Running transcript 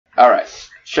All right.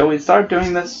 Shall we start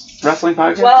doing this wrestling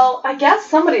podcast? Well, I guess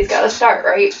somebody's got to start,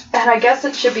 right? And I guess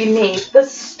it should be me, the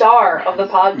star of the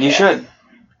podcast. You should.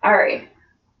 All right.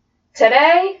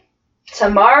 Today,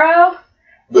 tomorrow,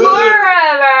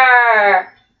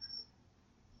 forever!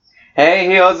 Hey,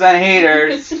 heels and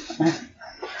heaters.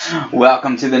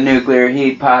 Welcome to the Nuclear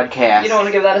Heat Podcast. You don't want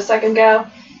to give that a second go?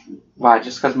 Why,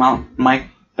 just because Mike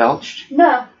belched?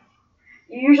 No.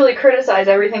 You usually criticize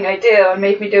everything I do and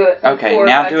make me do it. Okay,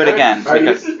 now do it again. God,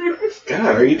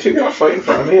 are you two going to fight in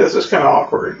front of me? This is kind of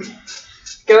awkward.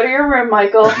 Go to your room,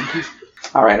 Michael.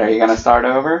 All right, are you going to start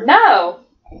over? No!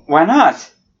 Why not?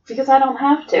 Because I don't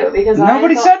have to. Because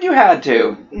Nobody said you had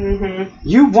to. Mm-hmm.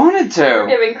 You wanted to. You're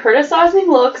giving criticizing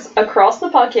looks across the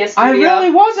podcast studio. I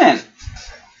really wasn't.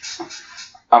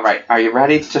 All right, are you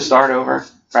ready to start over?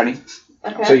 Ready?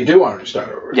 Okay. So you do want her to start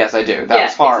over? Yes, I do. That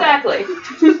was horrible.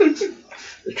 Exactly.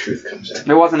 The truth comes in.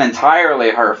 It wasn't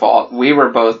entirely her fault. We were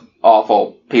both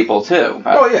awful people, too.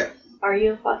 But... Oh, yeah. Are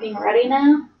you fucking ready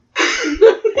now?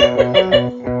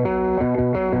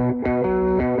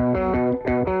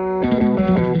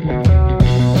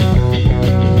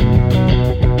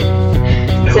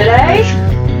 Today,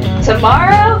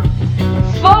 tomorrow,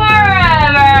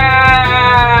 forever!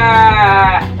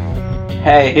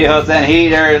 Hey, heels and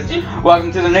heaters.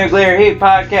 Welcome to the Nuclear Heat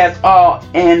Podcast, all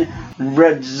in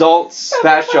results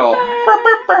special.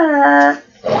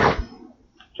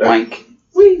 Boink.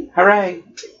 Hooray.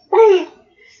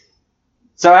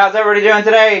 So how's everybody doing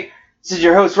today? This is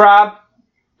your host, Rob.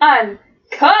 I'm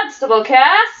Constable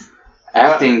Cass.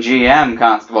 Acting GM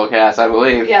Constable Cass, I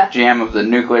believe. Yeah. GM of the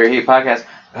Nuclear Heat Podcast.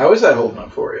 How is that holding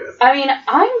up for you? I mean,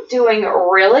 I'm doing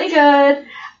really good.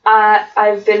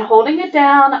 I've been holding it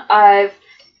down. I've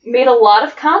made a lot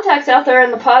of contacts out there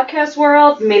in the podcast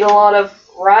world, made a lot of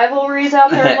rivalries out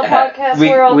there in the podcast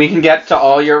world. We can get to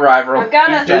all your rivalries.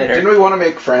 Didn't we want to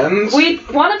make friends? We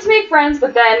wanted to make friends,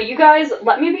 but then you guys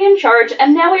let me be in charge,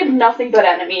 and now we have nothing but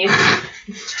enemies.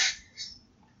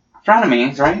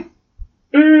 Frenemies, right?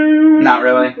 Not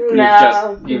really.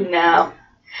 No.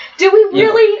 Do we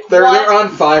really? They're on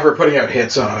Fiverr putting out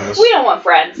hits on us. We don't want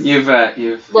friends. You've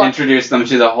introduced them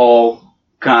to the whole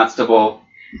Constable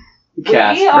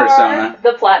Cass persona.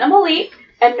 The Platinum Elite,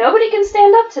 and nobody can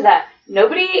stand up to that.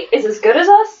 Nobody is as good as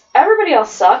us. Everybody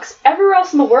else sucks. Everywhere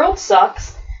else in the world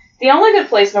sucks. The only good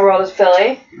place in the world is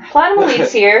Philly. Platinum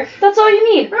Elite's here. That's all you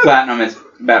need. Platinum is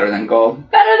better than gold.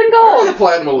 Better than We're gold. the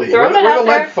Platinum Elite. We're the out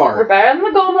there. lead fart. We're better than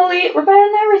the Gold Elite. We're better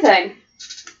than everything.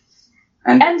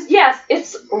 And yes,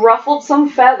 it's ruffled some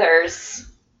feathers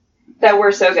that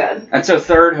we're so good. And so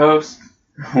third host,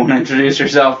 want to introduce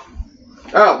yourself?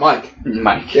 Oh, Mike.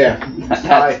 Mike. Yeah.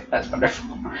 Hi. That's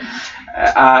wonderful.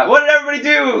 What did everybody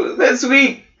do this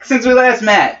week since we last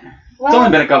met? Well, It's only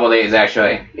been a couple days,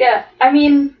 actually. Yeah, I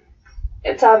mean,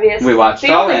 it's obvious. We watched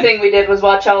The All only In. thing we did was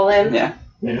watch All In. Yeah.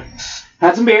 Yeah.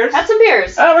 Had some beers. Had some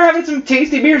beers. Oh, we're having some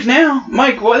tasty beers now.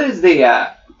 Mike, what is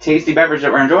the tasty beverage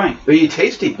that we're enjoying? The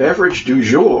tasty beverage du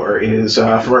jour is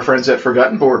from our friends at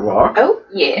Forgotten Boardwalk. Oh,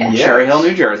 yeah. Yes. Cherry Hill,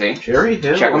 New Jersey. Cherry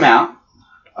Hill. Check them out.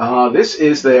 This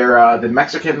is their the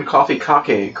Mexican Coffee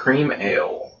Cake Cream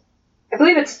Ale. I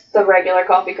believe it's the regular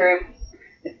coffee cream.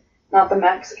 Not the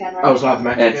Mexican, right? Oh, it's not the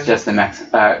Mexican? It's just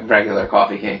the regular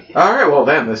coffee cake. All right, well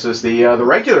then, this is the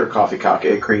regular Coffee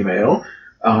Cake Cream Ale.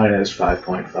 It has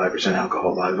 5.5%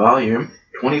 alcohol by volume,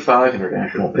 25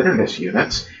 international bitterness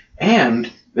units, and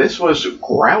this was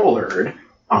growlered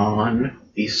on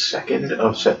the 2nd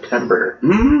of September,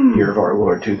 year of our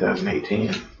Lord 2018.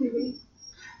 Mm-hmm.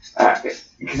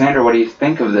 Cassandra, what do you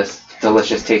think of this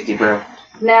delicious, tasty brew?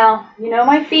 Now, you know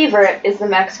my favorite is the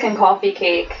Mexican coffee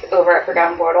cake over at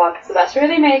Forgotten Boardwalk. It's the best brew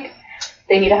they make.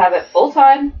 They need to have it full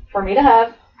time for me to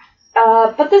have.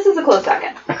 But this is a close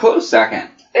second. A close second.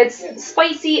 It's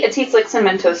spicy. It tastes like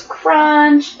Cinnamon Toast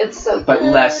Crunch. It's so But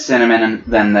good. less cinnamon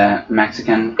than the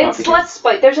Mexican coffee It's cake. less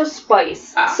spice. There's a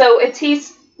spice. Ah. So it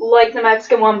tastes like the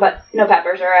Mexican one, but no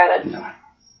peppers are added. No.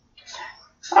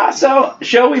 So,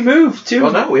 shall we move to...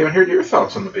 Well, no, we haven't heard your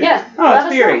thoughts on the beer. Yeah. Oh, let it's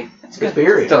us beery. know. It's It's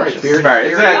beery. It's delicious. Right,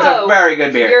 beer, It's a very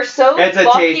good beer. You're so It's a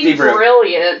fucking tasty brew.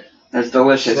 brilliant. It's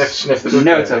delicious. Sniff the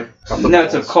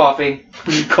notes of coffee,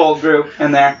 cold brew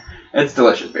in there. It's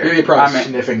delicious beer. You're probably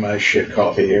sniffing my shit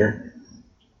coffee here.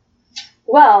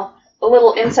 Well, a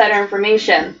little insider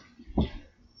information.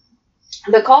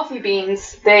 The coffee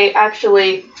beans, they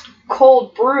actually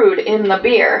cold brewed in the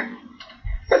beer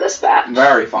for this batch.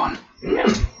 Very fun. Yeah.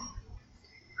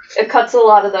 It cuts a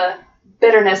lot of the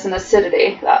bitterness and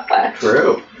acidity that way.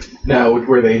 True. Now,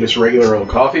 were they just regular old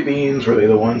coffee beans? Were they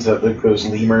the ones that those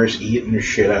lemurs eat and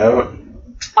shit out?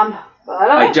 I'm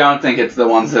I don't think it's the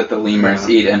ones that the lemurs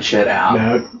eat and shit out.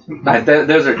 No.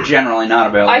 Those are generally not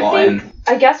available.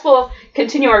 I guess we'll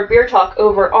continue our beer talk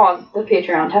over on the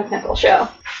Patreon Technical Show.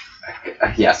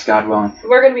 Yes, God willing.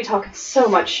 We're going to be talking so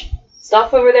much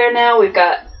stuff over there now. We've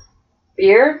got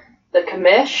beer, the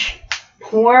commish,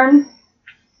 porn.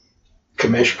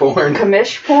 Commish porn.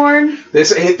 Commish porn.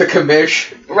 This ain't the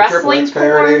commish. Wrestling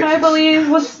porn, I believe,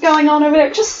 was going on over there.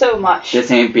 Just so much.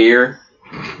 This ain't beer.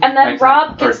 And then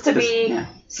Rob gets to be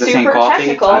super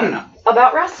technical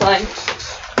about wrestling.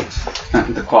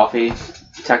 The coffee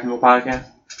technical podcast.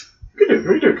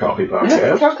 We do coffee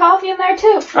podcast. Throw coffee in there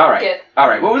too. All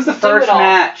right. What was the first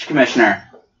match, Commissioner?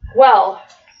 Well,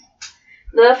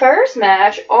 the first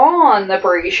match on the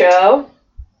pre-show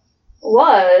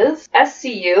was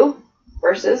SCU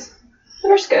versus the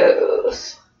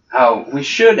Briscoes. Oh, we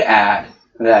should add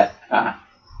that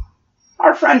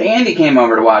our friend Andy came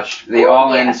over to watch the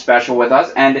All-In special with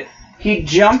us, and he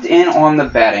jumped in on the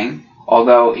betting,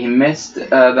 although he missed the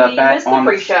bet on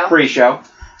the pre-show.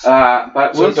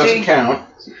 But so we'll it doesn't see. Count.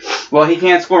 Well, he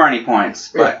can't score any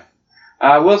points, but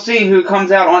we'll see who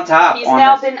comes out on top. He's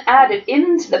now been added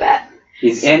into the bet.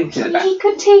 He's into the bet. He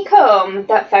could take home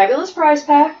that fabulous prize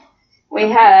pack. We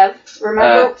have,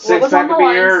 remember what was on the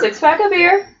line? 6-pack of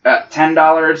beer.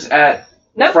 $10 at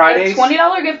Fridays.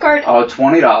 $20 gift card. Oh,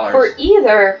 $20. For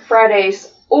either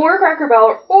Fridays or Cracker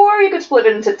Barrel, or you could split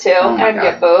it into two and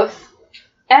get both.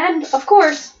 And, of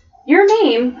course, your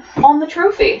name on the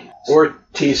trophy. Or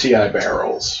TCI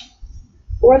barrels.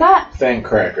 Or that. Thank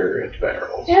Cracker, it's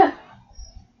barrels. Yeah.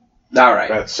 All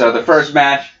right. So the first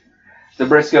match, the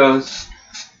Briscoes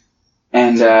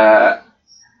and SCU.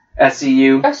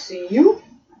 SCU?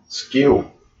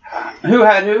 Skew. Who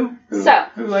had who? So.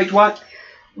 Who liked what?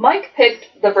 Mike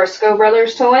picked the Briscoe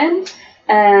brothers to win,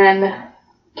 and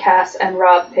Cass and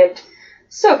Rob picked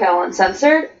SoCal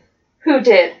Uncensored, who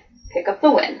did pick up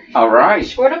the win. All right.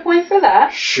 Scored a point for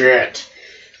that. Shit.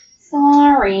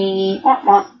 Sorry.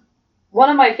 One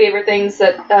of my favorite things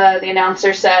that the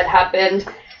announcer said happened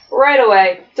right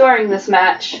away during this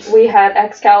match. We had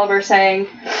Excalibur saying,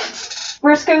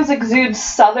 Briscoes exude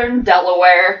Southern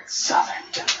Delaware.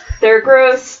 They're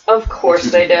gross. Of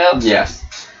course they do. Yes.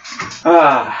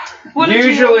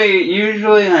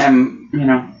 Usually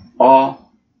I'm,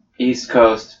 all East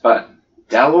Coast, but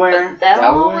Delaware?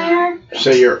 Delaware?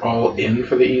 So you're all in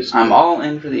for the East Coast? I'm all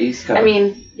in for the East Coast. I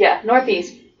mean, yeah,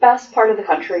 Northeast. Best part of the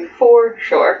country, for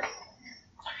sure.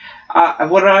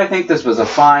 What did I think? This was a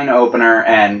fine opener,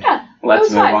 and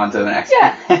let's move on to the next.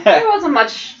 Yeah, there wasn't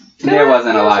much. There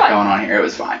wasn't a lot going on here. It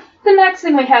was fine. The next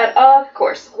thing we had, of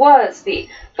course, was the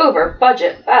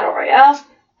over-budget Battle Royale,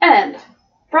 and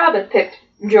Rob had picked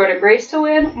Jordan Grace to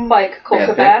win, Mike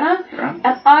Colcabana,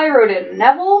 and I wrote in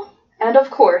Neville, and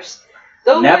of course,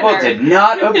 the Neville winner did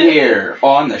not appear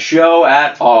on the show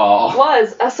at all.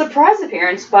 Was a surprise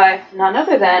appearance by none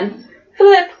other than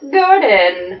Flip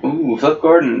Gordon. Ooh, Flip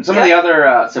Gordon. Some of the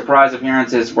other surprise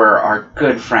appearances were our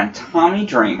good friend Tommy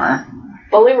Dreamer.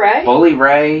 Bully Ray.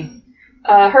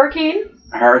 Hurricane.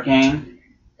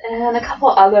 And a couple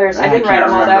others. I didn't write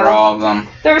them all down. I can't remember all of them.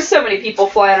 There were so many people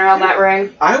flying around that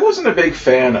ring. I wasn't a big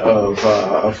fan of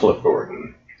Flip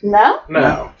Gordon. No?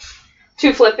 No.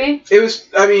 Too flippy? It was,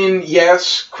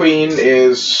 yes, Queen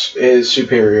is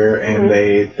superior, and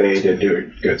they did do a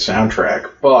good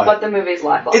soundtrack, but the movie's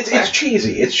lackluster. It's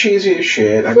cheesy. It's cheesy as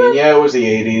shit. I mean, it was the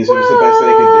 80s. It was the best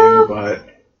they could do, but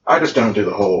I just don't do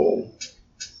the whole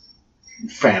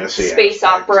fantasy space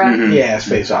opera. Mm-hmm. Yeah,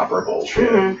 space opera bullshit.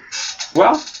 Mm-hmm.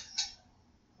 Well,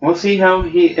 we'll see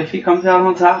if he comes out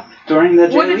on top during the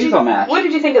Jay Lethal match. What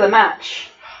did you think of the match?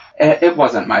 It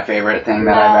wasn't my favorite thing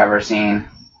that I've ever seen.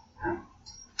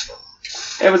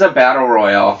 It was a battle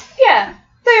royal. Yeah,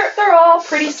 they're all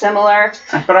pretty similar.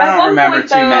 But I don't remember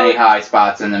too many high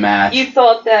spots in the match. You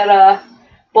thought that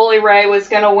Bully Ray was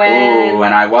gonna win. Ooh,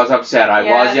 and I was upset. I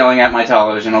was yelling at my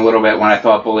television a little bit when I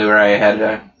thought Bully Ray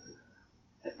had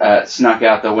snuck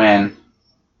out the win.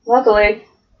 Luckily,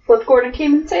 Flip Gordon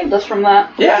came and saved us from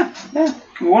that. Yeah.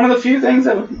 One of the few things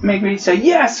that would make me say,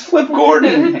 yes, Flip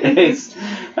Gordon is,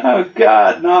 oh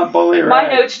God, not Bully Ray. My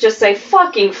notes just say,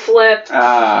 fucking Flip.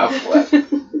 Flip.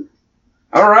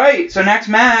 All right, so next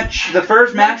match, the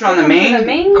first match on the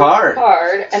main card.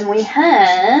 And we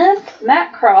had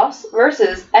Matt Cross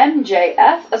versus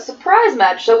MJF, a surprise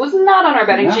match that was not on our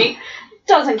betting sheet.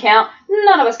 Doesn't count.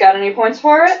 None of us got any points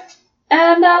for it.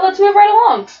 And let's move right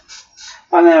along.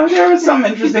 Well, there was some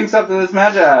interesting stuff to this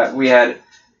match. We had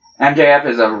MJF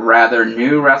is a rather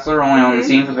new wrestler, only on the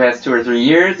scene for the past 2 or 3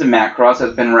 years, and Matt Cross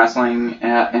has been wrestling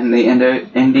in the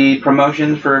indie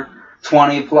promotions for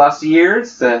 20 plus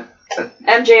years.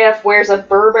 MJF wears a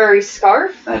Burberry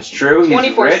scarf. That's true. He's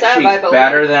 24/7, rich. I He's believe.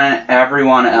 better than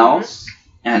everyone else,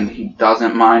 and he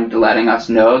doesn't mind letting us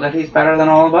know that he's better than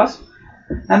all of us.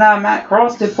 And Matt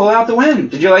Cross did pull out the win.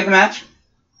 Did you like the match?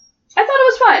 I thought it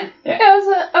was fine. Yeah. It was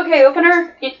a okay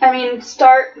opener. I mean,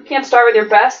 you can't start with your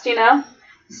best, you know?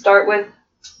 Start with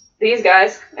these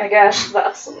guys, I guess.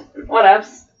 That's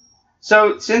whatevs.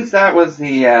 So, since that was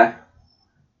the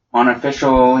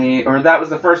unofficially, or that was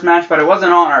the first match, but it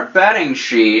wasn't on our betting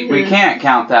sheet, we can't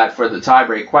count that for the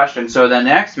tiebreak question. So the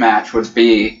next match would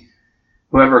be,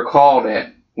 whoever called it,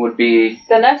 would be...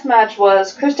 The next match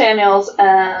was Chris Daniels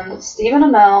and Stephen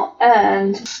Amell,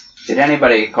 and... Did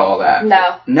anybody call that?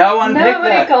 No. No one picked that?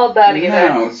 Nobody called that either.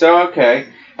 No, so okay.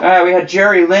 We had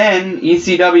Jerry Lynn,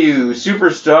 ECW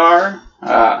superstar,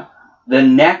 the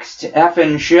next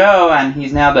effing show, and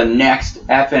he's now the next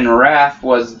effing ref,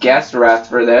 was guest ref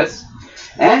for this.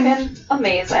 And Fucking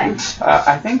amazing.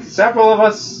 I think several of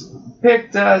us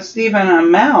picked Stephen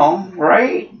Amell,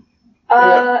 right?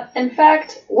 In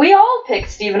fact, we all picked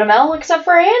Stephen Amell except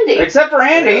for Andy. Except for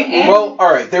Andy. Yeah. Well,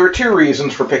 all right. There were two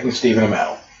reasons for picking Stephen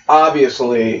Amell.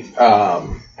 Obviously,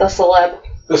 The celeb.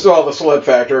 this is all the celeb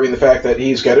factor. I mean, the fact that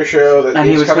he's got a show that And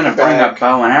he he's was going coming to bring back. up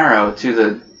bow and arrow to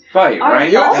the fight, I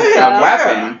right? thought It's so. a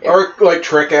weapon. Or like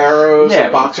trick arrows, Yeah,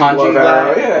 a boxing punching glove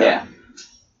arrow, bag. yeah.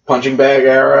 Punching bag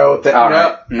arrow. All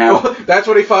right. No. That's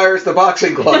what he fires the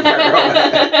boxing glove arrow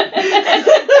at.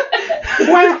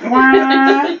 Wah,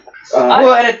 wah.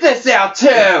 We'll edit this out too.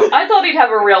 I thought he'd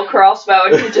have a real crossbow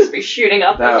and he'd just be shooting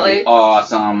up That the would be place.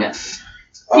 awesome.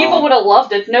 People would have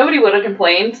loved it. Nobody would have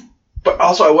complained. But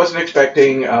also, I wasn't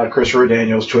expecting Christopher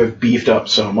Daniels to have beefed up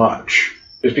so much.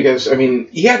 Just because, I mean,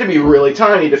 he had to be really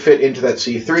tiny to fit into that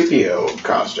C-3PO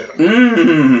costume.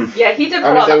 Mm. Yeah, he did I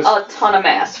put mean, on that was- a ton of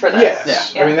mass for this.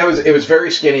 Yes. Yeah. I mean, it was very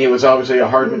skinny. It was obviously a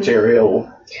hard material.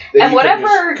 that And you could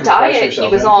whatever just compress diet he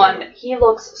yourself was into. on, he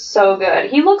looks so good.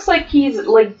 He looks like he's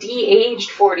like de-aged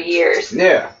 40 years.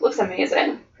 Yeah. Looks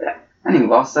amazing. And he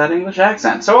lost that English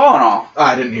accent. So all in all,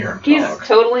 I didn't hear him He's talk.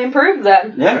 totally improved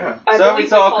then. yeah. I So believe we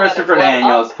saw they call that a Christopher blow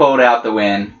Daniels pulled out the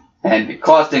win, and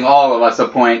costing all of us a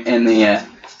point in the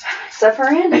Except for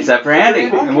Andy. except for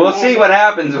Andy. And we'll see what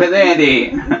happens with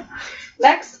Andy.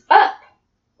 Next up,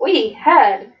 we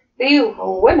had the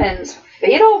women's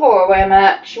Fatal 4-Way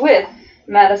match with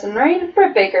Madison Rayne,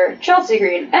 Britt Baker, Chelsea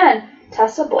Green, and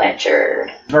Tessa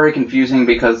Blanchard. Very confusing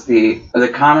because the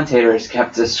commentators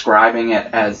kept describing it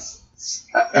as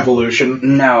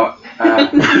Evolution. no.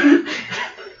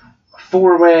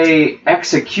 4-way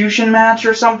execution match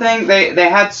or something. They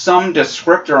had some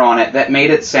descriptor on it that made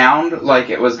it sound like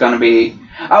it was going to be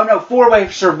 4-way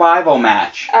survival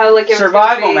match. Like it was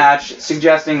Survival gonna be match,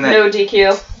 suggesting that No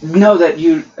DQ.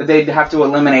 that they'd have to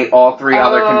eliminate all three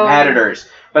other Oh. competitors,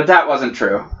 but that wasn't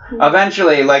true.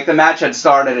 Eventually, like the match had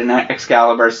started, and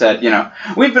Excalibur said,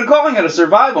 we've been calling it a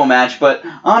survival match, but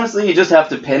honestly, you just have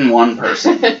to pin one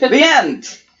person. The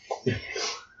end.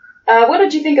 What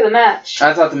did you think of the match?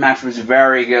 I thought the match was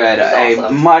very good. It was A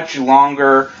awesome. much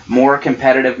longer, more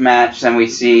competitive match than we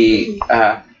see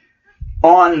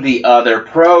on the other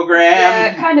program. Yeah,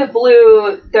 it kind of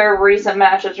blew their recent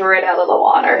matches right out of the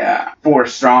water. Yeah, 4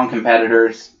 strong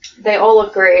competitors. They all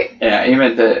look great. Yeah,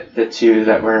 even the 2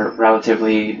 that were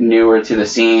relatively newer to the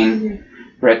scene,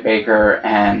 Britt Baker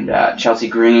and Chelsea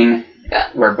Green,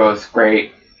 were both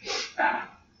great.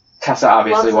 Tessa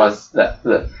obviously was the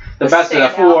best of the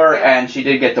 4, and she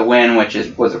did get the win, which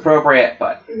was appropriate,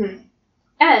 but...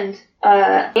 And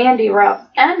Andy, Ruff,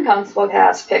 and Constable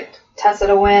Cass picked Tessa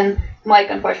to win. Mike,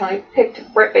 unfortunately,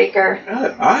 picked Britt Baker.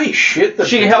 I shit the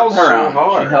She bed held her so own.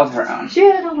 hard. She held her own. She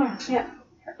had it over, yeah.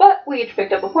 But we each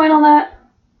picked up a point on that.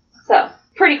 So,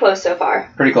 pretty close so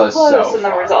far. Pretty close Close so in the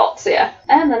far. results, yeah.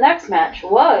 And the next match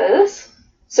was,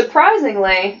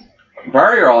 surprisingly,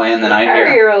 Very early in the night very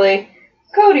here. early,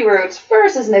 Cody Rhodes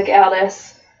versus Nick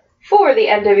Aldis for the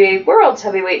NWA World's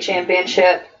Heavyweight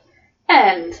Championship.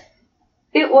 And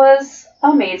it was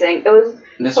amazing. It was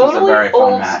This was a totally very fun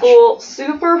old match. school,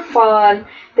 super fun.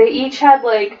 They each had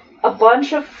like a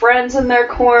bunch of friends in their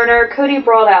corner. Cody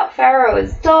brought out Pharaoh,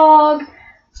 his dog.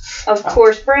 Of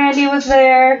course, Brandy was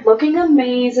there, looking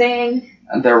amazing.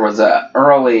 There was a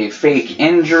early fake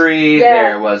injury. Yeah.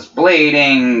 There was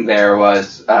blading. There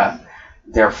was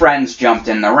their friends jumped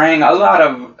in the ring. A lot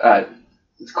of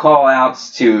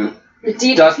call-outs to The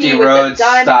DDP Dusty with Rhodes the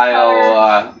diamond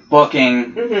style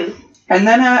booking. cutter. And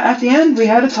then at the end, we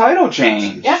had a title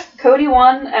change. Yeah, Cody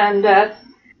won, and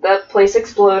the place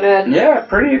exploded. Yeah,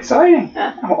 pretty exciting.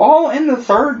 Yeah. All in the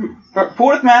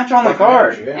fourth match on the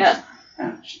card. Yeah. Yeah.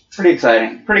 Yeah, pretty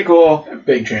exciting. Pretty cool.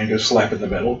 Big change, a slap in the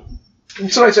middle.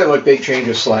 So I said, like, they change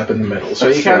a slap in the middle. So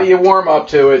That's you kind of true. you warm up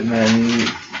to it, and then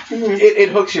it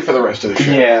hooks you for the rest of the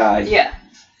show. Yeah. Yeah.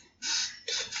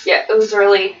 Yeah, it was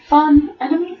really fun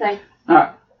and amazing.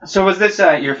 So was this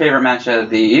your favorite match of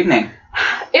the evening?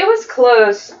 It was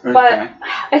close, Okay. but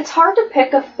it's hard to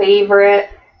pick a favorite,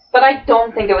 but I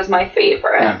don't think it was my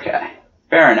favorite. Okay.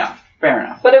 Fair enough.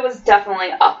 But it was definitely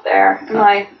up there in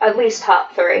my at least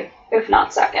top 3, if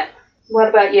not second. What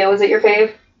about you? Was it your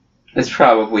fave? It's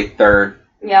probably third.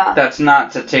 Yeah. That's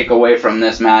not to take away from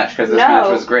this match, because this match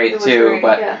was great it was too, great,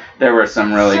 but yeah. there were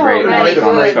some really So great many matches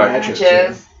on this good card. matches,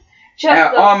 matches.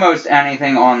 Just Almost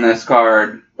anything on this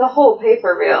card the whole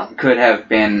pay-per-view. could have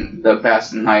been the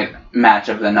best match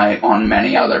of the night on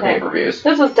many other Okay. pay-per-views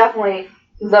This was definitely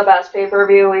the best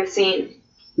pay-per-view we've seen.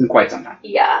 in quite some time.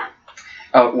 Yeah.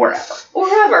 Wherever. Or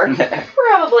ever.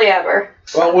 Probably ever.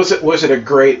 Well, was it a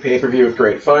great pay-per-view with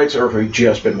great fights, or have we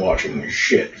just been watching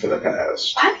shit for the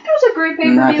past? I think it was a great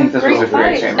pay-per-view No, I think with this was great a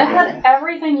great fights. It pay-per-view. had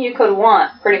everything you could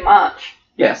want, pretty much.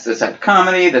 Yes, this had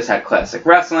comedy, this had classic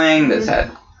wrestling, this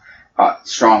had a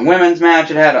strong women's match.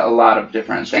 It had a lot of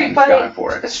different things fight. going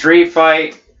for it. A street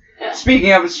fight. Yeah.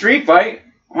 Speaking of a street fight,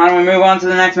 why don't we move on to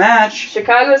the next match?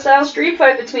 Chicago-style street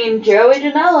fight between Joey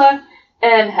Janela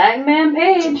and Hangman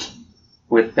Page.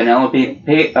 With Penelope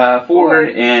Ford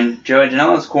in Joey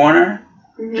Janela's corner.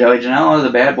 Mhm. Joey Janela, the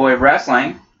bad boy of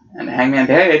wrestling, and Hangman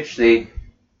Page, the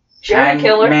Joey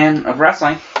Killer. man of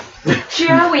wrestling.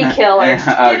 Joey Killer.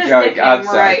 Oh, Get his Joey, nickname I'm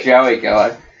sorry, right. Joey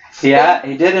Killer.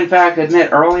 He did in fact admit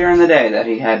earlier in the day that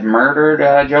he had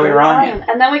murdered Joey Ryan.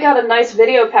 And then we got a nice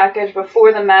video package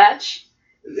before the match.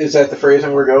 Is that the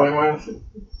phrasing we're going with?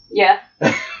 Yeah.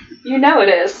 You know it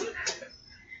is.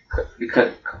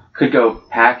 Could go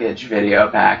package, video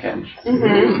package.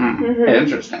 Mm-hmm. Mm-hmm.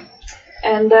 Interesting.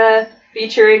 And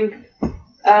featuring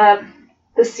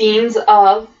the scenes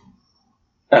of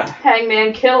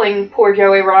Hangman killing poor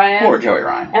Joey Ryan. Poor Joey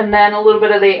Ryan. And then a little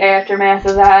bit of the aftermath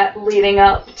of that leading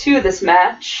up to this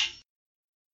match.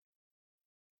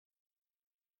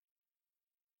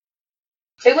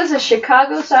 It was a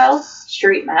Chicago-style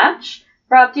street match.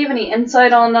 Rob, do you have any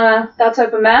insight on that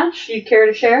type of match you'd care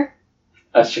to share?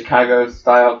 A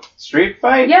Chicago-style street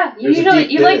fight? Yeah, There's a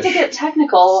deep you like to dish. get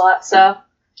technical a lot, so.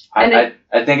 I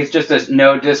think it's just a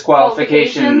no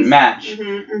disqualification Qualifications? match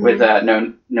Mm-hmm. with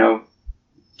no,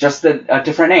 just a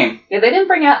different name. Yeah, they didn't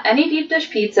bring out any deep dish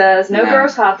pizzas, no No.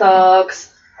 gross hot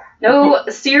dogs, no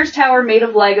Sears Tower made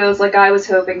of Legos like I was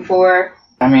hoping for.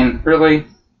 I mean, really?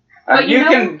 But you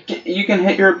can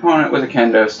hit your opponent with a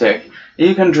kendo stick.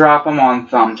 You can drop them on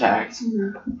thumbtacks.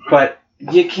 But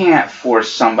you can't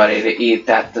force somebody to eat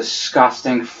that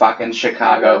disgusting fucking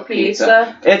Chicago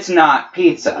pizza. It's not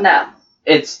pizza. No,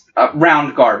 It's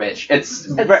round garbage. It's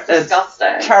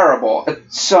disgusting. terrible.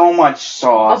 It's so much A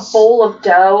sauce. bowl of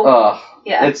dough. Ugh.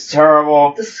 Yeah, It's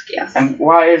terrible. disgusting. And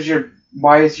why is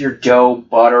your dough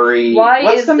buttery? Why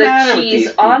What's is the matter the with these cheese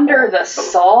people? under the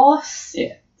sauce?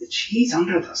 Yeah, the cheese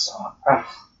under the sauce. Ugh.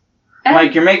 And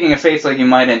Mike, you're making a face like you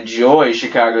might enjoy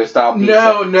Chicago style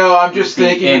pizza. No, I'm just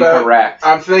thinking about. Incorrect.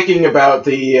 I'm thinking about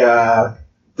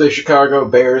the Chicago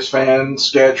Bears fan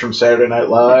sketch from Saturday Night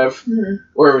Live,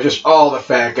 where it was just all the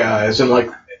fat guys, and like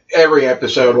every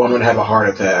episode, one would have a heart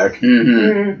attack.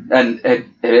 Mm-hmm. And it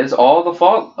is all the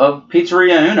fault of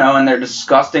Pizzeria Uno and their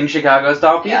disgusting Chicago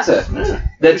style pizza. Yeah.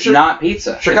 That's Chi- not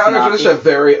pizza. It's Chicago's not just pizza. a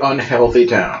very unhealthy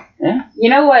town. You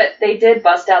know what they did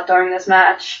bust out during this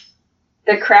match?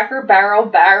 The Cracker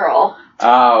Barrel.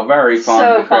 Oh, very fun.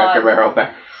 So the Cracker fun. Barrel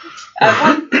Bear. At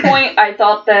one point, I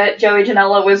thought that Joey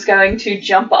Janela was going to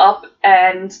jump up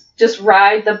and just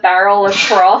ride the barrel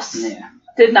across. Yeah.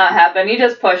 Did not happen. He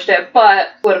just pushed it, but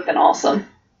would have been awesome.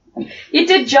 He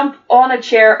did jump on a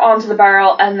chair onto the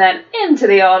barrel and then into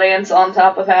the audience on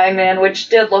top of Hangman, which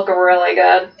did look really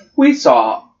good. We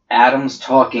saw Adam's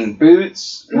talking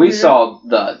boots. We Mhm. saw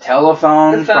the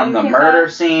telephone The phone from the came murder out.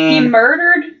 He scene.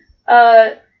 murdered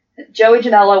Joey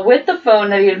Janela with the phone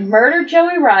that he had murdered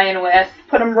Joey Ryan with,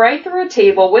 put him right through a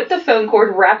table with the phone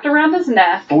cord wrapped around his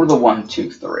neck, For the 1,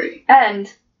 2, 3.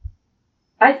 and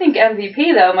I think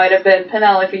MVP, though, might have been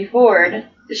Penelope Ford.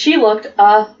 She looked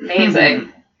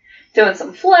amazing. Doing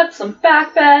some flips, some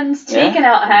back bends, Yeah. taking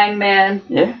out Hangman.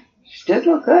 Yeah, she did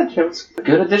look good. She was a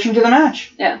good addition to the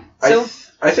match. Yeah. So,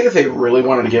 I think if they really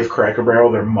wanted to give Cracker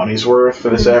Barrel their money's worth for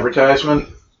this Mhm. advertisement,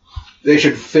 they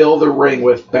should fill the ring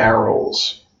with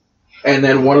barrels. And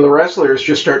then one of the wrestlers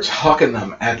just starts hucking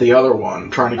them at the other one,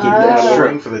 trying to keep them out of the True.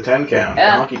 ring for the 10 count,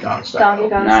 Yeah. Donkey Kong style. Donkey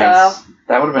Kong Nice. style.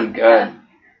 That would have been good.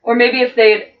 Or maybe if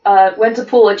they went to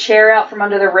pull a chair out from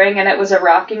under the ring and it was a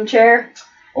rocking chair.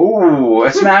 Ooh,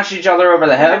 smash each other over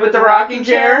the head with the rocking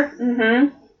chair.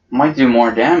 Mm-hmm. might do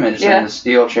more damage than the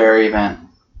steel chair even.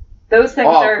 Those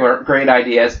things are great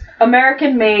ideas.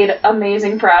 American-made,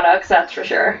 amazing products, that's for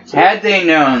sure. Had they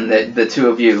known that the two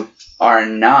of you are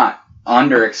not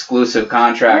under exclusive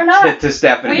contract to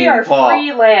Stephanie and Paul. We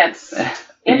are freelance,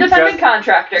 independent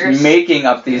contractors. Making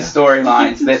up these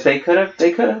storylines that they could have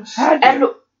had to. And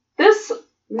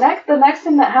the next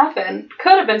thing that happened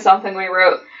could have been something we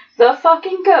wrote. The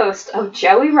fucking ghost of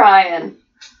Joey Ryan.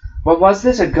 Well, was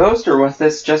this a ghost or was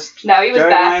this just... No, he was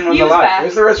back. He was back.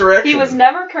 Where's the resurrection? He was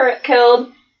never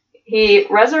killed. He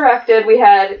resurrected. We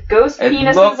had ghost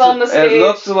penises on the stage. It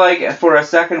looked like for a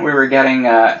second we were getting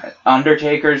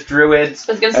Undertaker's druids.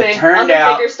 I was going to say,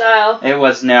 Undertaker style. It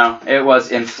was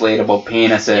inflatable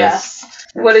penises. Yes.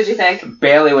 What did you think?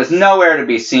 Bailey was nowhere to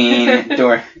be seen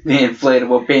during the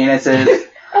inflatable penises.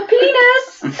 A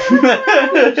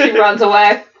penis! She runs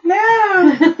away.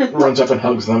 No! Runs up and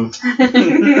hugs them.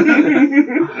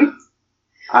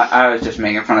 I was just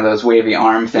making fun of those wavy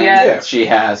arm things that she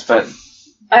has, but you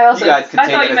guys can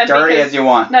take it as dirty as you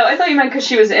want. No, I thought you meant because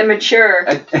she was immature.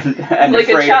 and like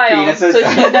a child, so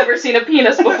she'd never seen a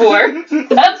penis before.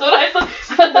 That's what I thought.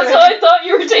 That's how I thought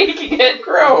you were taking it.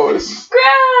 Gross.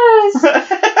 Gross!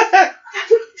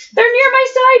 They're near my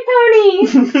side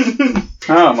pony!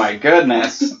 Oh my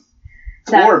goodness.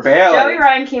 Poor Bailey. Joey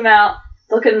Ryan came out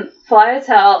looking fly as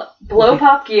hell, blow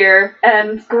pop gear,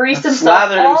 and greased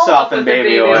himself in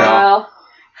baby oil.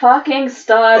 Fucking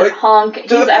stud, hunk,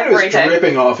 he's everything.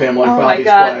 Dripping off him like oh my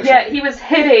god, yeah, he was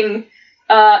hitting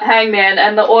Hangman,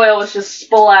 and the oil was just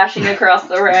splashing across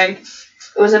the ring.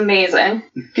 It was amazing.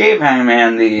 Gave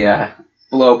Hangman the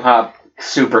blow pop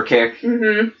super kick.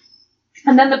 Mm-hmm.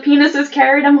 And then the penises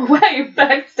carried him away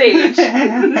backstage.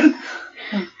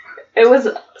 It was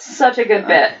such a good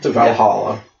bit. To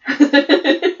Valhalla.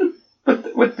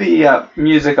 With the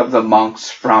music of the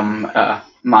monks from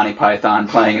Monty Python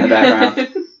playing in the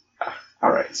background.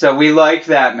 Alright, so we liked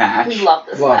that match. We loved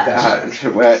this match.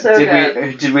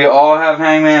 Did we all have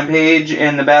Hangman Page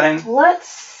in the betting? Let's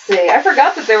see. I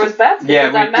forgot that there was bets.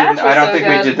 Yeah, we didn't. I don't think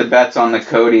we did the bets on the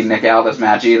Cody Nick Aldis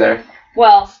match either.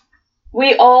 Well,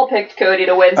 we all picked Cody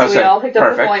to win, so we all picked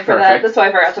up the point for that. That's why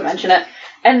I forgot to mention it.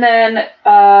 And then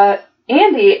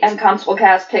Andy and Constable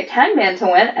Cass picked Hangman to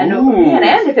win, and me and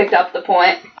Andy picked up the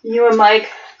point. You and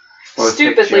Mike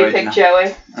stupidly picked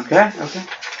Joey. Okay.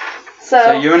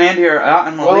 So you and Andy are out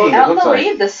in the lead. Out in the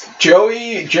lead. This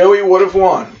Joey would have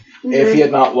won if he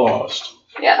had not lost.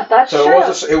 Yeah, that's true.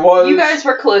 It was. You guys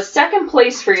were close. Second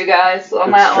place for you guys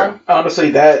on that one.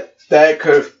 Honestly, that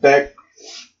could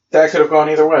have gone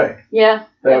either way. Yeah.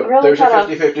 There's a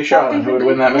 50-50 shot on who would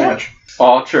win that match.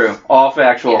 All true. All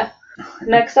factual. Yeah.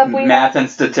 Next up we math and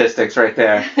statistics right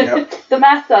there. Yep. The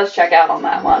math does check out on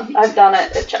that one. I've done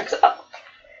it. It checks out.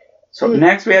 So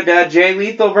next we had Jay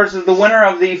Lethal versus the winner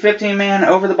of the 15-man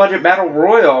over-the-budget Battle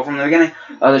Royal from the beginning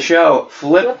of the show,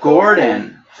 Flip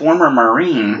Gordon, former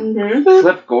Marine. Mm-hmm.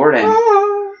 Flip Gordon,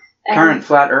 current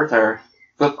flat earther,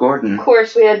 Flip Gordon. Of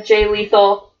course, we had Jay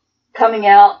Lethal coming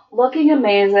out, looking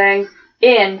amazing,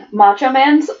 in Macho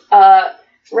Man's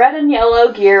red and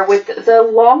yellow gear with the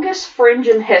longest fringe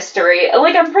in history.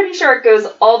 Like, I'm pretty sure it goes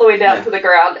all the way down to the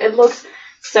ground. It looks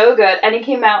so good. And he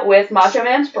came out with Macho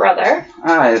Man's brother.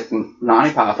 Lonnie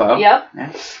Poffo. Yep.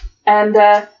 Yeah.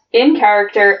 And in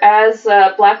character as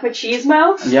Black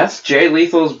Machismo. Yes, Jay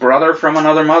Lethal's brother from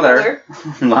another mother.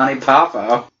 Lonnie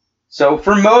Poffo. So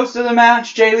for most of the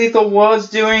match, Jay Lethal was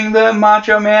doing the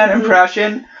Macho Man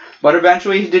impression. But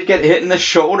eventually he did get hit in the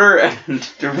shoulder and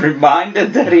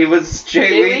reminded that he was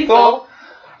Jay Lethal.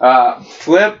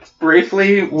 Flip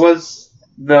briefly was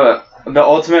the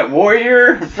Ultimate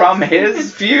Warrior from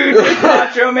his feud with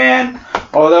Macho Man.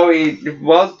 Although he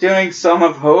was doing some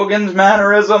of Hogan's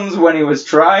mannerisms when he was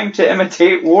trying to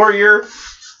imitate Warrior.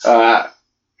 Jay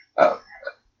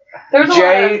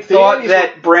thought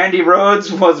that Brandy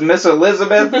Rhodes was Miss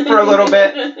Elizabeth for a little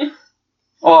bit.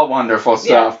 All wonderful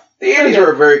stuff. Yeah. The 80s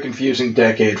were a very confusing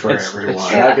decade for everyone.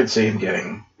 I could see him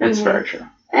getting... It's very true.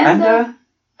 And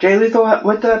Jay Lethal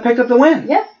picked up the win.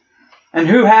 Yeah. And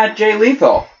who had Jay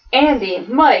Lethal? Andy,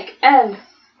 Mike, and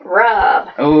Rob.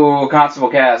 Ooh, Constable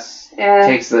Cass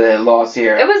takes the loss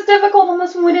here. It was difficult on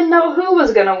this one. We didn't know who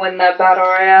was going to win that Battle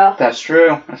Royale. That's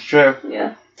true.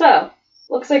 Yeah. So,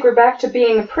 looks like we're back to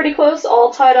being pretty close,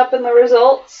 all tied up in the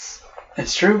results.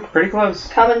 It's true, pretty close.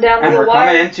 Coming down and the wire. And we're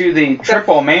coming into the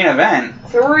triple main event.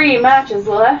 3 matches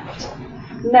left.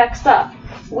 Next up,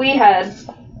 we had the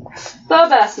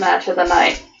best match of the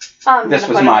night. This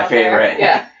was my favorite.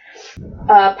 Yeah.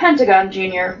 Pentagon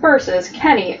Jr. versus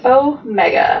Kenny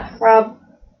Omega. Rob,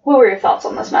 what were your thoughts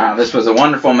on this match? This was a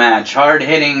wonderful match.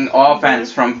 Hard-hitting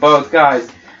offense from both guys.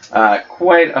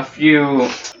 quite a few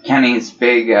Kenny's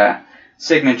big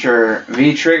signature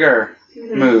V-trigger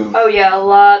move. Oh yeah, a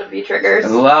lot of V-triggers. A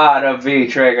lot of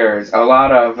V-triggers. A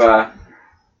lot of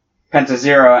Penta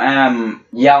Zero M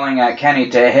yelling at Kenny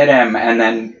to hit him and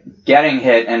then getting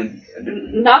hit and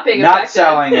not not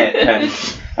selling it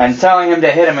and telling him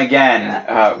to hit him again.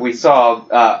 Yeah. We saw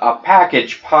a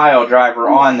package pile driver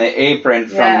on the apron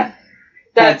from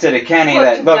Penta to Kenny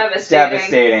that looked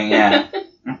devastating. Yeah.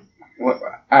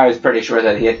 I was pretty sure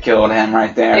that he had killed him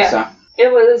right there. Yeah. So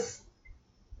it was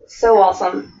so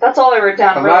awesome. That's all I wrote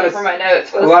down really for my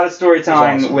notes. Was a lot of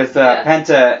storytelling awesome. with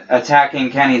Penta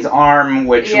attacking Kenny's arm,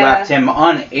 which left him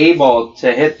unable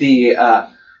to hit the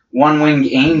one-winged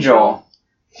angel.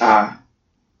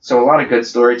 So a lot of good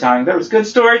storytelling. There was good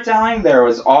storytelling. There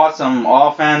was awesome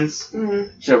offense.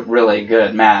 Mm-hmm. It's a really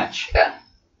good match. Yeah.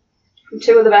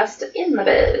 Two of the best in the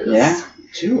biz. Yeah.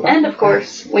 Two. And of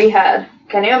course, we had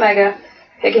Kenny Omega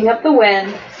picking up the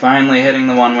win. Finally hitting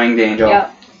the one-winged angel.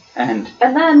 Yep. And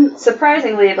then,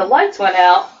 surprisingly, the lights went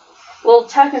out. A little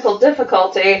technical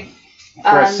difficulty.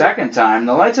 for a second time,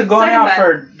 the lights had gone out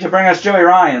to bring us Joey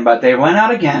Ryan, but they went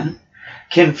out again,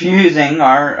 confusing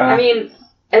our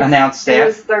announced staff. It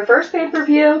was their first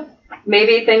pay-per-view.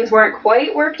 Maybe things weren't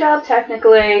quite worked out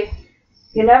technically.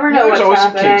 You never know what's happening. There's always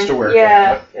some kinks to work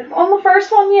out. On the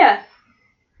first one, yeah.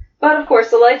 But of course,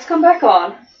 the lights come back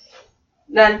on.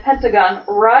 Then Pentagon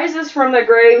rises from the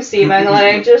grave,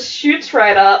 seemingly, just shoots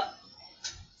right up,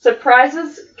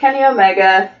 surprises Kenny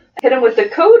Omega, hit him with the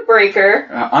code breaker.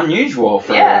 Unusual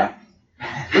for Yeah.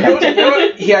 You know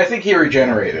what? I think he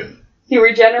regenerated. He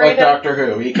regenerated. Like Doctor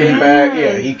Who. He came back,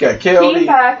 he got killed. Came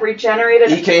back,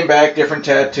 regenerated. He came back, different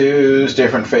tattoos,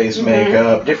 different face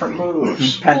makeup, different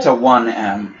moves. Penta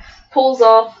 1M. Pulls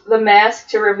off the mask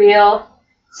to reveal,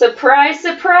 surprise,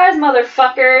 surprise,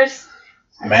 motherfuckers,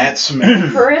 Matt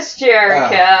Smith. Chris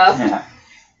Jericho. Yeah.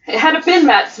 Had it been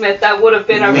Matt Smith, that would have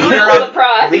been a real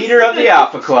surprise. Leader of the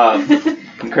Alpha Club,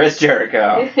 Chris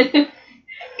Jericho.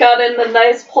 Got in the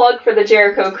nice plug for the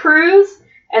Jericho Cruise,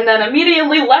 and then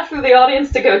immediately left for the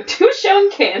audience to go to a show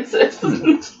in Kansas.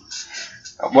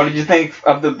 What did you think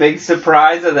of the big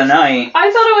surprise of the night?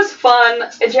 I thought it was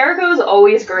fun. Jericho is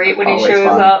always great when he shows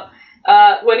up.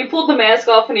 When he pulled the mask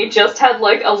off and he just had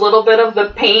like a little bit of the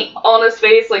paint on his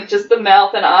face, like just the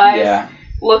mouth and eyes,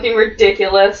 looking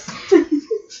ridiculous.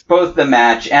 Both the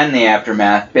match and the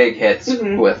aftermath, big hits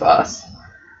with us.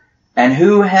 And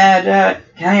who had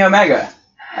Kenny Omega?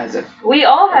 We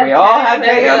all had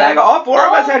Kenny Omega. All four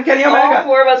of us had Kenny Omega. All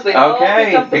four of us. We all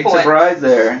picked up the big point. surprise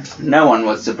there. No one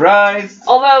was surprised.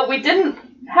 Although we didn't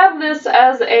have this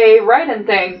as a write-in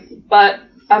thing, but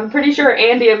I'm pretty sure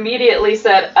Andy immediately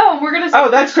said, we're going to see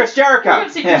that's Chris Jericho. We're going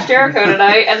to see Chris Jericho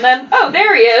tonight. And then,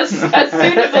 there he is, as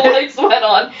soon as the lights went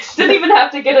on. Didn't even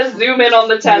have to get a zoom in on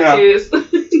the tattoos. No.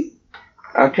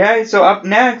 Okay, so up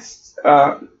next,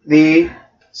 the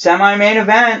semi-main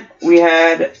event, we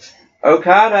had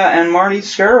Okada and Marty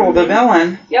Scurll, the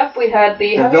villain. Yep, we had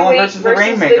the heavyweight villain versus the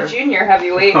Rainmaker. the junior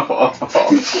heavyweight.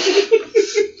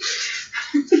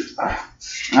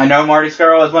 I know Marty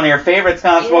Scurll is one of your favorites,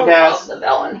 Constable Cass. I love the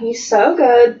villain. He's so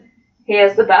good. He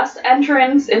has the best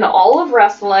entrance in all of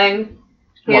wrestling.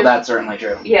 That's certainly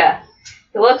true. Yeah.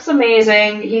 He looks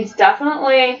amazing. He's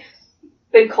definitely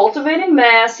been cultivating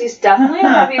mass. He's definitely a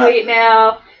heavyweight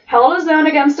now. Held his own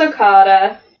against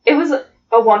Okada. It was a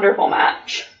wonderful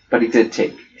match. But he did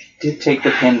take the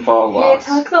pinfall loss.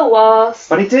 He took the loss.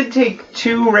 But he did take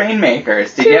 2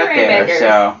 Rainmakers to get there,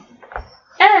 so...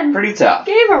 And pretty tough.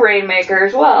 Gave a Rainmaker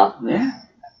as well. Yeah.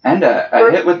 And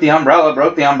a hit with the umbrella,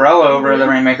 broke the umbrella over the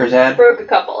Rainmaker's head. Broke a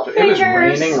couple of fingers.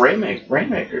 It was raining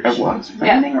Rainmakers. It was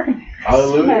raining Rainmakers.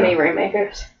 Hallelujah. Many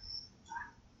Rainmakers.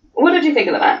 What did you think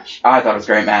of the match? I thought it was a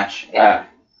great match. Yeah.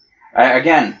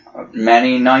 Again,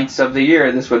 many nights of the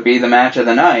year, this would be the match of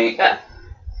the night. Yeah.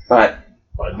 But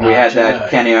we had that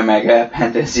Kenny Omega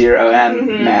Penta Zero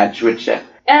M match, which...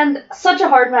 and such a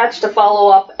hard match to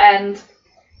follow up, and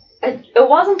it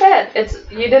wasn't bad.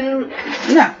 You didn't...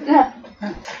 No. Yeah.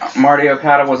 Marty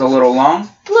Okada was a little long.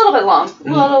 A little bit long. A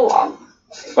little long.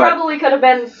 Probably could have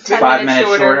been 5 minutes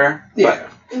shorter. Yeah.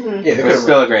 But it was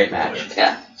still a great match.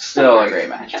 Yeah. Still a great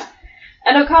match. Yeah.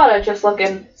 And Okada just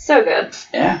looking so good.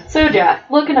 Yeah. So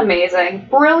jacked. Looking amazing.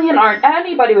 Brilliant orange.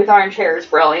 Anybody with orange hair is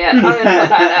brilliant. I'm going to put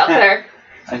that out there.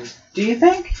 Do you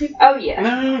think? Oh, yeah.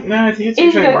 No, I think it's In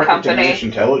usually good market company. diminish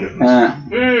intelligence.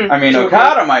 I mean,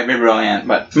 Okada might be brilliant,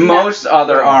 but most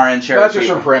other orange hair That's just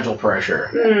from parental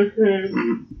pressure.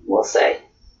 We'll see.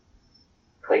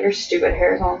 Put your stupid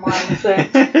hairs online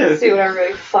and see what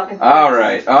everybody fucking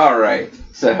thinks. All right.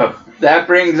 So that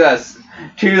brings us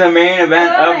to the main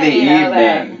event of the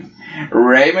evening.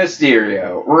 Rey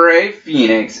Mysterio, Rey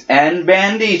Fenix, and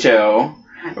Bandito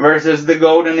versus the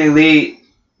Golden Elite,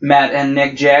 Matt and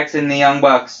Nick Jackson, the Young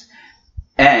Bucks,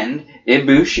 and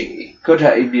Ibushi,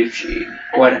 Kota Ibushi.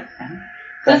 What?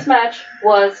 This match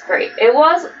was great. It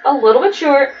was a little bit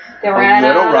short. They ran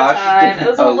out of time. It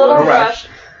was a little rushed.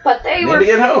 But they were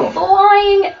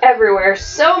flying everywhere.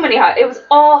 So many high. It was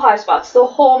all high spots the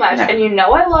whole match. Yeah. And you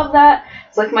know I love that.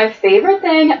 It's like my favorite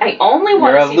thing. I only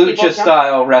want to see You're a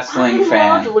lucha-style wrestling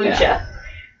fan. I love lucha. Yeah.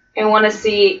 I want to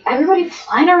see everybody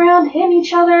flying around, hitting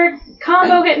each other,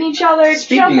 hitting each other,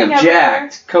 Speaking of everywhere.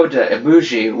 Jacked, Kota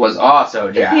Ibushi was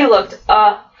also jacked. He looked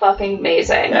fucking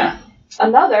amazing. Yeah.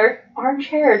 Another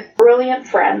orange-haired, brilliant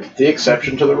friend. The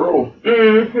exception to the rule.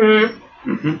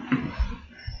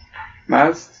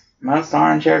 Most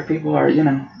orange-haired people are,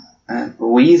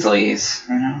 Weasleys,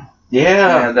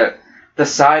 Yeah. The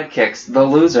sidekicks, the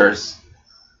losers,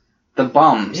 the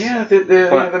bums. Yeah,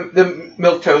 the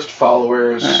milquetoast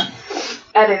followers. Yeah.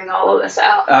 Editing all of this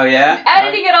out. Oh, yeah?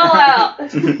 Editing it all out.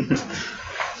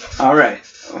 All right.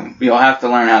 You'll have to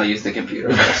learn how to use the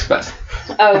computer first, but...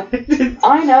 Oh,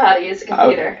 I know how to use the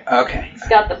computer. Okay. It's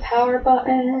got the power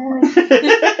button.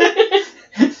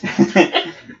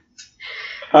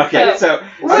 Okay, so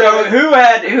who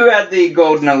had the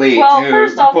Golden Elite? Well,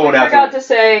 first off, I forgot to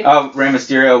say... Oh, Rey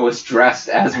Mysterio was dressed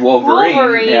as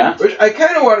Wolverine. Yeah. Which I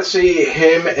kind of want to see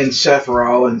him and Seth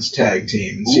Rollins tag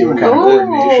team and see what kind of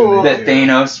coordination they do. The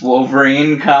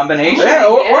Thanos-Wolverine combination. Yeah,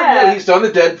 or he's done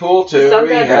the Deadpool, too.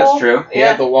 That's true. He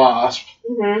had the Wasp.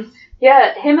 Mm-hmm.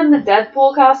 Yeah, him in the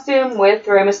Deadpool costume with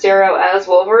Rey Mysterio as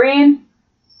Wolverine.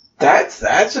 That's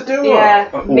a duo. Yeah,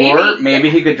 or maybe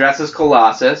he could dress as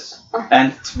Colossus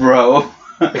and throw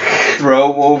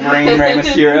Wolverine Rey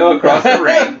Mysterio across the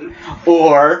ring.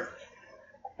 Or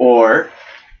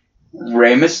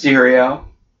Rey Mysterio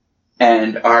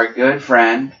and our good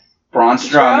friend Braun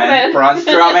Strowman. Braun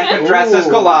Strowman could dress as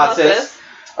Colossus.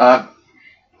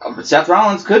 Seth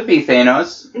Rollins could be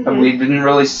Thanos. Mm-hmm. We didn't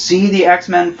really see the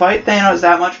X-Men fight Thanos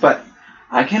that much, but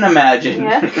I can imagine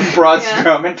Braun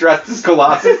Strowman dressed as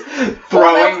Colossus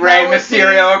throwing Rey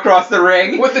Mysterio across the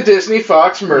ring. With the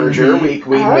Disney-Fox merger, we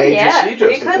may just see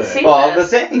just all the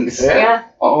things. Yeah.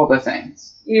 All the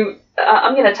things.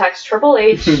 I'm going to text Triple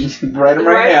H right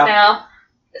now.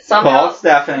 Somehow call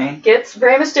Stephanie. Gets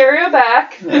Rey Mysterio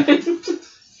back.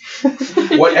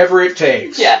 Whatever it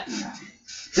takes. Yeah.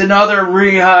 It's another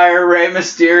rehire Rey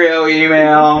Mysterio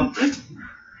email.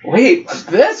 Wait,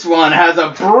 this one has a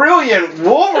brilliant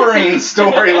Wolverine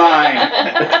storyline.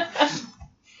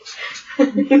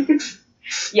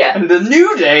 Yeah. And the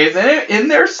New Day is in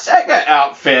their Sega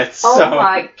outfits. Oh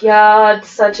my god,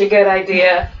 such a good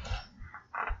idea.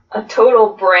 A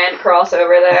total brand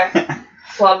crossover there.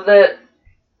 Loved it.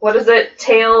 What is it?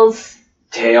 Tails,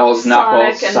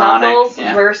 Knuckles, and Knuckles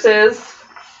versus...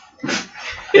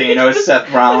 Thanos, Seth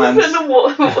Rollins. And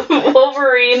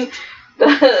Wolverine...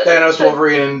 Thanos,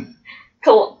 Wolverine,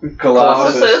 and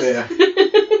Colossus. Yeah.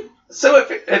 So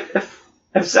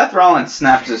if Seth Rollins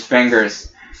snaps his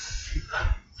fingers,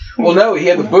 well, no, he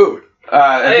had the boot.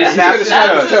 If he snaps his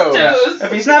toes,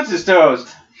 if he snaps his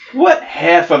toes, what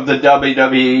half of the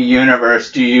WWE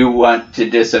universe do you want to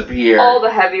disappear? All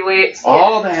the heavyweights.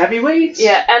 All the heavyweights?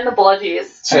 Yeah, and the bludgies.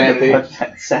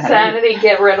 Sanity,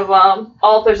 get rid of them.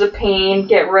 Authors of Pain,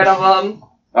 get rid of them.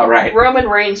 All right. Roman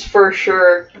Reigns for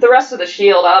sure. The rest of the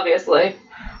Shield, obviously.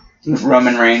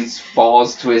 Roman Reigns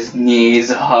falls to his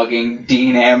knees, hugging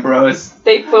Dean Ambrose.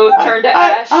 They both turn to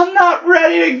ash. I'm not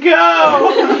ready to go.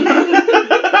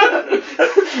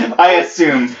 I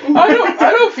assume.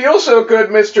 I don't feel so good,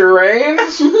 Mr.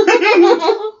 Reigns.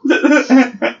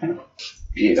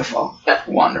 Beautiful.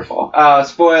 Wonderful. Oh,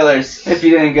 spoilers. If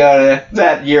you didn't go to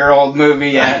that year-old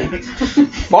movie yet.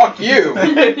 Fuck you.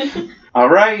 All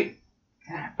right.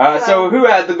 So who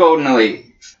had the Golden Elite?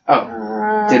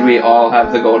 Oh, did we all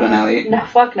have the Golden Elite? No,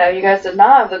 fuck no. You guys did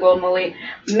not have the Golden Elite.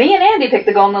 Me and Andy picked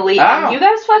the Golden Elite, and you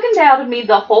guys fucking doubted me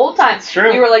the whole time. It's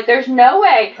true. You were like, "There's no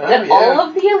way that all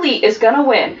of the Elite is gonna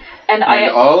win." And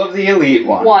all of the Elite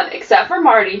won. Won, except for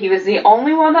Marty. He was the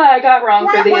only one that I got wrong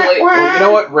for the Elite. Well, you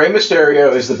know what? Rey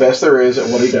Mysterio is the best there is at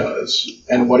what he does,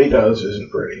 and what he does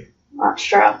isn't pretty. That's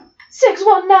true.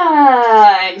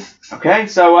 619. Okay,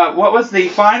 so what was the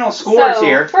final scores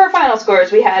here? For our final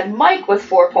scores, we had Mike with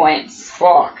 4 points.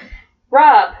 Fuck.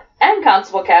 Rob and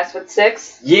Constable Cass with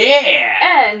 6.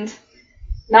 Yeah! And,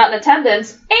 not in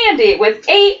attendance, Andy with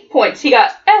 8 points. He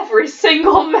got every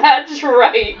single match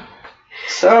right.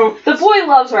 So... The boy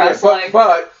loves wrestling. Yeah,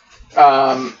 but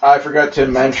I forgot to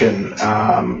mention,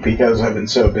 because I've been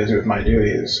so busy with my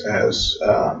duties as,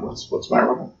 what's my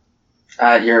role?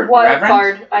 Your Wild Reverend?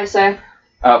 card, I say.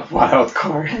 A wild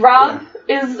card. Rob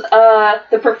is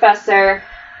the professor,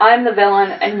 I'm the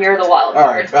villain, and you're the wild All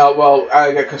card. right. Well,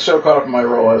 I got so caught up in my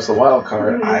role as the wild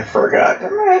card, I forgot to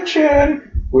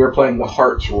mention we were playing the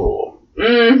hearts rule.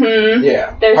 Mm-hmm.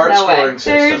 Yeah. There's heart no way. scoring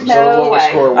system. There's So no the lowest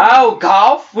way. score. Oh,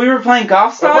 golf? We were playing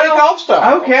golf We're style? playing golf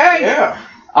style. Okay. Yeah.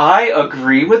 I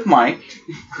agree with Mike.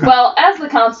 Well, as the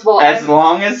constable, As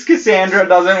long as Cassandra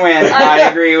doesn't win, I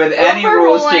agree with any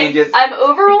rules changes. I'm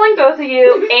overruling both of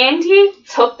you. Andy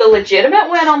took the legitimate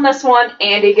win on this one.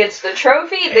 Andy gets the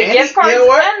trophy, the Andy, gift cards, you know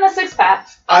what? and the six-pack.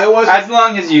 I wasn't. As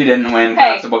long as you didn't win,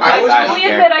 Hey, Constable I Cass, I don't fully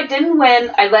care. admit I didn't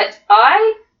win.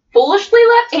 I foolishly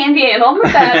let Andy in on the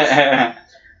bets,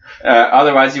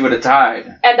 Otherwise, you would have tied.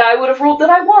 and I would have ruled that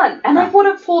I won, and I would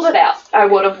have pulled it out. I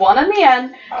would have won in the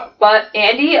end, but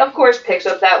Andy, of course, picks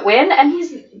up that win, and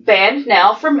he's banned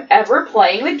now from ever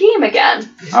playing the game again.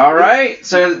 All right,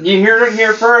 so you hear it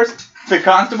here first. The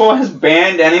Constable has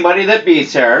banned anybody that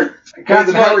beats her.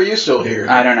 Then how are you still here?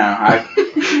 I don't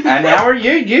know. And how are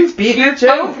you? You've beaten her too.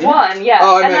 Both won, yes.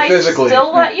 Oh, I and meant I physically.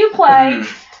 still let you play.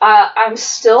 I'm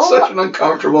still Such an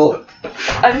uncomfortable.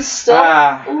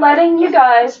 letting you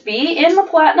guys be in the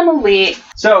Platinum Elite.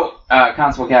 So,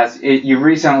 Constable Cass, you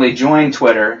recently joined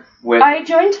Twitter with I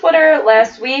joined Twitter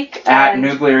last week. at and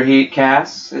Nuclear Heat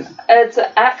Cass. it's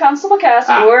at Constable Cast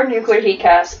or Nuclear Heat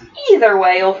Cast. Either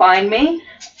way, you'll find me.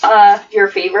 Your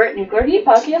favorite Nuclear Heat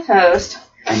podcast host.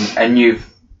 And you've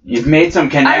made some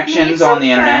I've connections made some on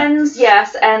the internet. friends,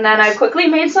 yes, and then I quickly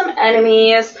made some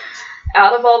enemies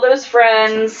out of all those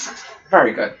friends.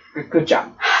 Very good. Good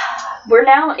job. We're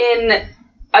now in.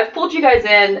 I've pulled you guys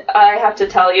in. I have to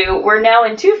tell you, we're now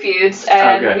in 2 feuds,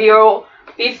 and Okay. we'll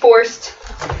be forced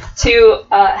to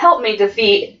help me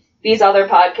defeat these other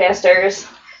podcasters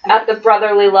at the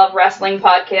Brotherly Love Wrestling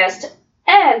podcast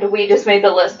and We Just Made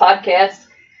the List podcast.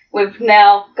 We've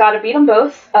now got to beat them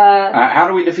both. How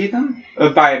do we defeat them?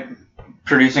 By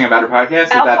producing a better podcast?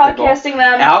 Is Out that the goal? podcasting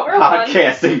them. Out We're one.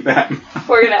 podcasting them.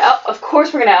 Of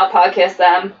course, we're gonna out podcast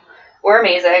them. We're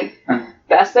amazing.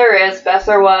 Best there is, best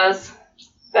there was,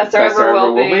 best there ever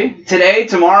will be. Today,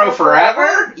 tomorrow, Forever?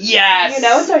 forever? Yes! You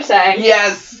know what they're saying.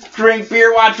 Yes! Drink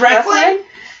beer, watch wrestling?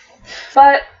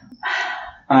 But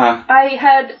Oh I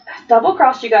had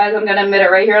double-crossed you guys. I'm gonna admit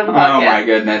it right here on the podcast. my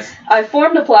goodness. I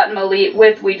formed a Platinum Elite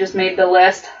with We Just Made the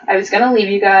List. I was gonna leave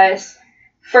you guys.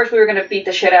 First, we were gonna beat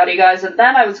the shit out of you guys, and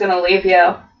then I was gonna leave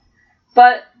you.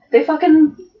 But they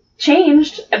fucking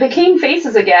changed. I became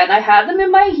faces again. I had them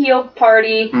in my heel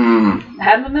party.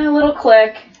 Had them in a little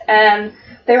clique, and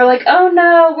they were like, oh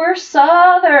no, we're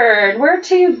Southern. We're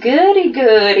too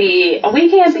goody-goody. We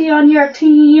can't be on your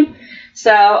team.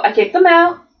 So I kicked them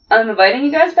out. I'm inviting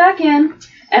you guys back in,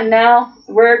 and now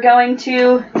we're going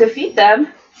to defeat them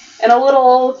in a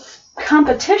little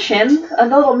competition, a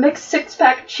little mixed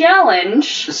six-pack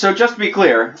challenge. So just to be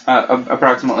clear,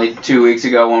 approximately 2 weeks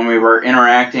ago when we were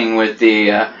interacting with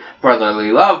the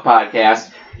Brotherly Love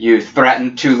podcast, you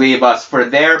threatened to leave us for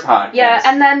their podcast. Yeah,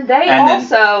 and then they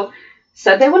also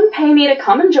said they wouldn't pay me to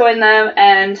come and join them,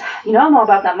 and you know I'm all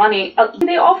about that money.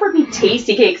 They offered me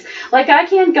tasty cakes. Like, I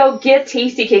can't go get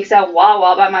tasty cakes at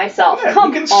Wawa by myself. Yeah,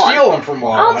 Come you can on. steal them from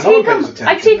Wawa. I'll take them.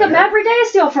 I take them every day. I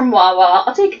steal from Wawa.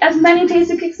 I'll take as many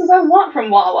tasty cakes as I want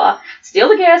from Wawa. Steal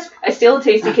the gas. I steal the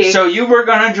tasty cakes. So you were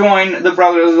gonna join the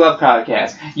Brotherly Love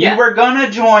podcast. You were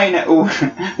gonna join.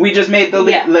 We Just Made the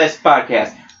List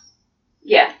podcast.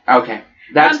 Yeah. Okay,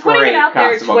 that's I'm putting great. it out there,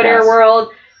 Constable Twitter Cass.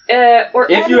 world. Or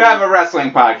If you have a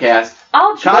wrestling podcast,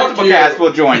 I'll join Constable you. Cass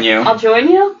will join you. I'll join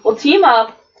you. We'll team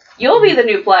up. You'll be the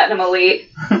new Platinum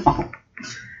Elite.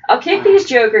 I'll kick these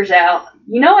jokers out.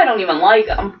 You know I don't even like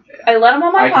them. I let them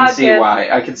on my podcast.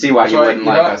 I can see why you wouldn't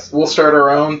like us. We'll start our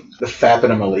own, the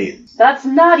Fappenham Elite. That's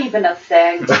not even a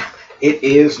thing. It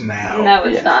is now. No,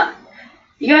 it's not.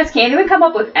 You guys can't even come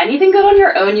up with anything good on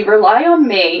your own. You rely on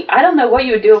me. I don't know what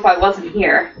you would do if I wasn't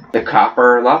here. The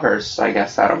Copper Lovers, I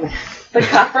guess that'll be. The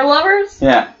copper lovers?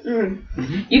 Yeah.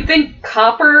 You think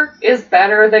copper is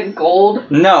better than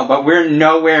gold? No, but we're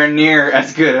nowhere near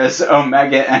as good as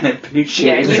Omega and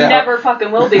Appreciate. Yeah, you never fucking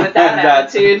will be with that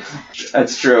attitude.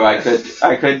 That's true. I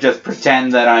could just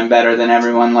pretend that I'm better than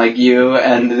everyone like you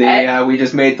and the We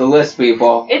Just Made the List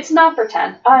people. It's not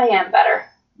pretend. I am better.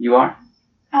 You are?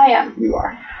 I am. You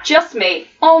are. Just me.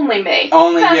 Only me.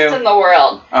 Only Best you. Best in the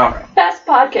world. Alright. Best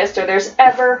podcaster there's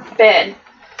ever been.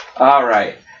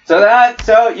 Alright.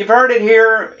 So you've heard it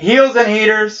here. Heels and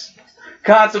Heaters.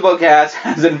 Constable Cass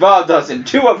has involved us in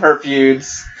 2 of her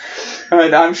feuds.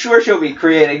 And I'm sure she'll be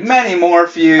creating many more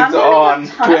feuds I'm gonna on have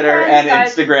a ton of Twitter friends, and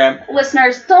guys. Instagram.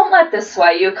 Listeners, don't let this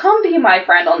sway you. Come be my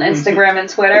friend on Instagram and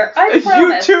Twitter. I You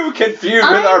promise. too can feud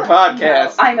with our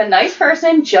podcast. No, I'm a nice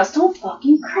person. Just don't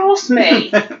fucking cross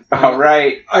me. All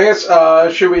right. I guess,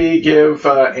 should we give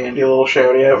Andy a little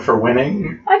shout out for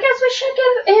winning? I guess we should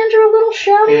give Andrew a little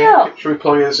shout out. Should we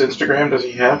plug his Instagram? Does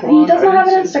he have one? He does not have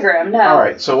an I didn't see- Instagram, no.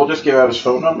 Alright, so we'll just give out his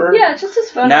phone number? Yeah, just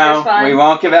his phone No, number's fine. we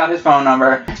won't give out his phone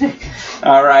number.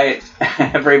 All right,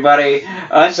 everybody.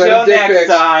 Until Send dick next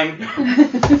pics.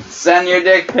 time, send your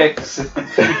dick pics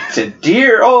to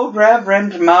dear old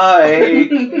Reverend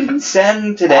Mike.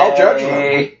 Send today. I'll judge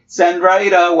them. Send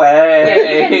right Yeah,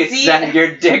 away. you can see Send it.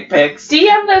 your dick pics.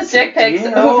 DM those dick pics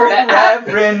Dear over old to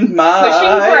Reverend Mike.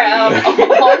 Pushing Brown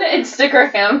on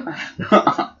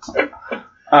Instagram.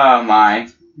 Oh my.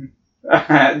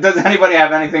 Does anybody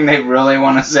have anything they really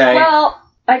want to say? Well,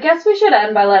 I guess we should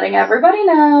end by letting everybody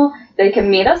know they can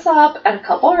meet us up at a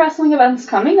couple wrestling events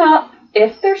coming up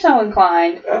if they're so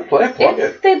inclined. Plug it.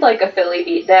 If they'd like a Philly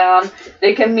beatdown,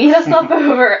 they can meet us up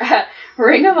over at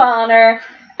Ring of Honor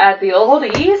at the old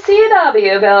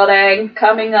ECW building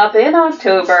coming up in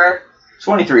October.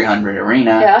 2300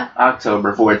 Arena, Yeah.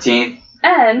 October 14th.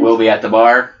 And We'll be at the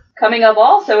bar. coming up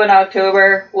also in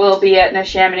October, we'll be at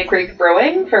Neshaminy Creek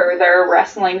Brewing for their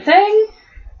wrestling thing.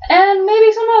 And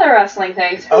maybe some other wrestling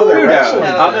things. Other Who knows? wrestling.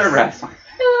 Other wrestling.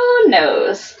 Who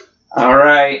knows? All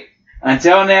right.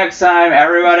 Until next time,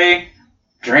 everybody,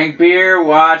 drink beer,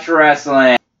 watch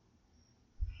wrestling.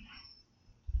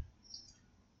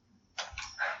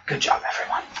 Good job,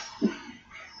 everyone.